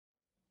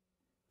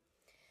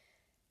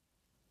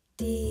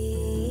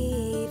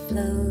Deep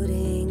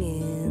floating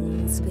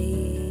in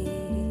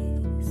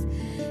space,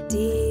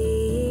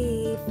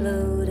 deep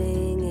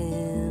floating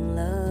in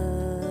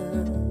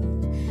love,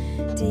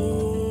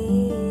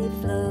 deep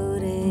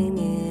floating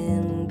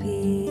in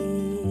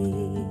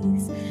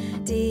peace,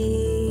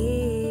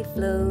 deep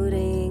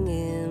floating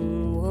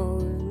in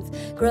warmth,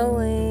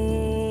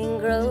 growing,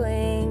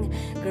 growing,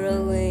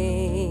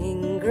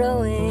 growing,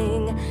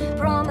 growing,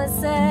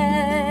 promises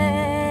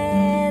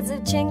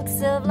of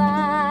chinks of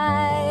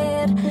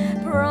light,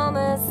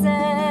 promises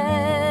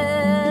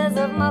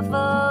of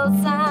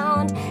muffled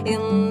sound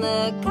in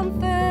the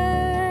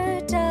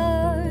comfort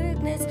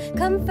darkness,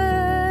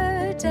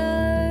 comfort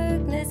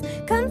darkness,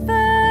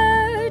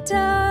 comfort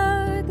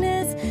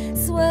darkness,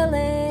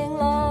 swelling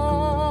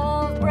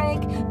love,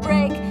 break,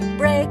 break,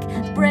 break,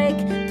 break,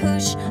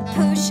 push,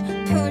 push,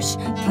 push,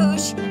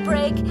 push,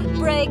 break,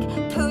 break,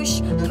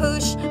 push,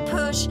 push,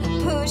 push,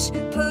 push,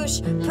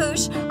 push,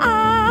 push.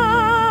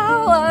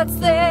 Ah, what's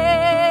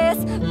this?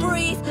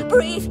 Breathe,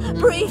 breathe,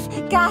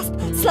 breathe, gasp,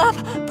 slap,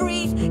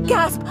 breathe,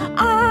 gasp.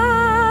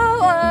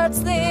 Ah, what's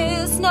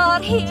this?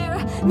 Not here,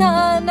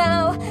 not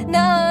now,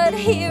 not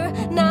here,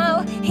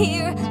 now,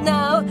 here,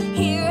 now,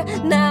 here,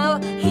 now,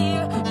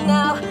 here,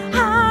 now.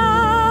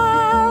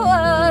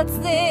 Ah, what's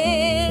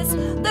this?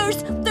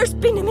 There's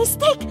been a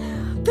mistake.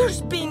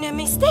 There's been a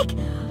mistake.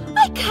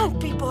 I can't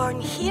be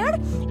born here.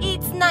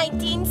 It's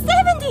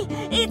 1970.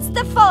 It's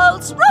the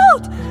Falls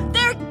Road.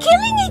 They're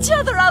killing each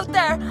other out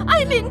there.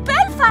 I'm in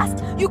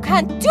Belfast. You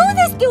can't do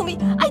this to me.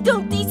 I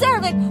don't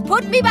deserve it.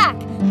 Put me back.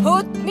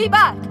 Put me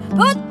back.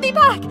 Put me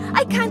back.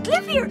 I can't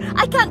live here.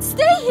 I can't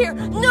stay here.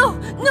 No,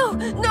 no,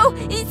 no.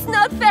 It's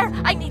not fair.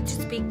 I need to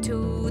speak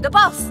to the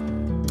boss.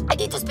 I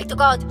need to speak to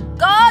God.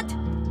 God!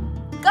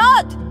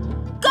 God!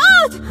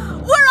 God!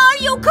 Where are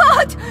you,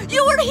 God?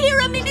 You were here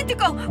a minute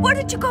ago. Where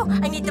did you go?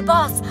 I need the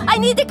boss. I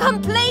need a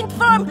complaint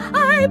form.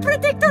 I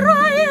predict a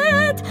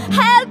riot.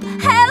 Help,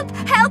 help,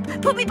 help.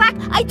 Put me back.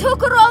 I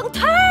took a wrong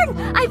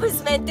turn. I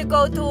was meant to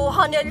go to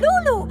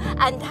Honolulu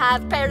and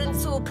have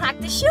parents who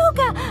practice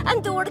yoga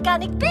and do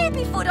organic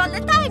baby food all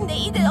the time. They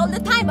eat it all the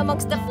time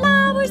amongst the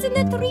flowers and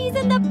the trees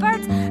and the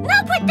birds.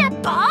 Not with the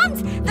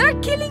bombs. They're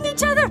killing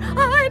each other.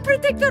 I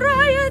predict a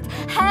riot.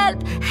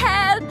 Help,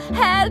 help,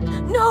 help.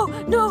 No,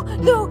 no,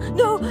 no,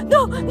 no,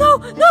 no, no,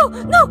 no,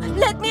 no.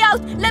 Let me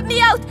out. Let me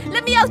out.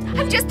 Let me out.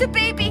 I'm just a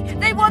baby.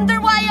 They wonder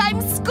why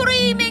I'm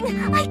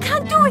screaming. I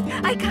can't do it.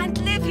 I can't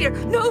live here.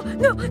 No,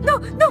 no, no,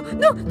 no,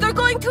 no. They're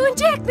going to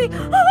inject me.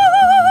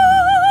 Oh!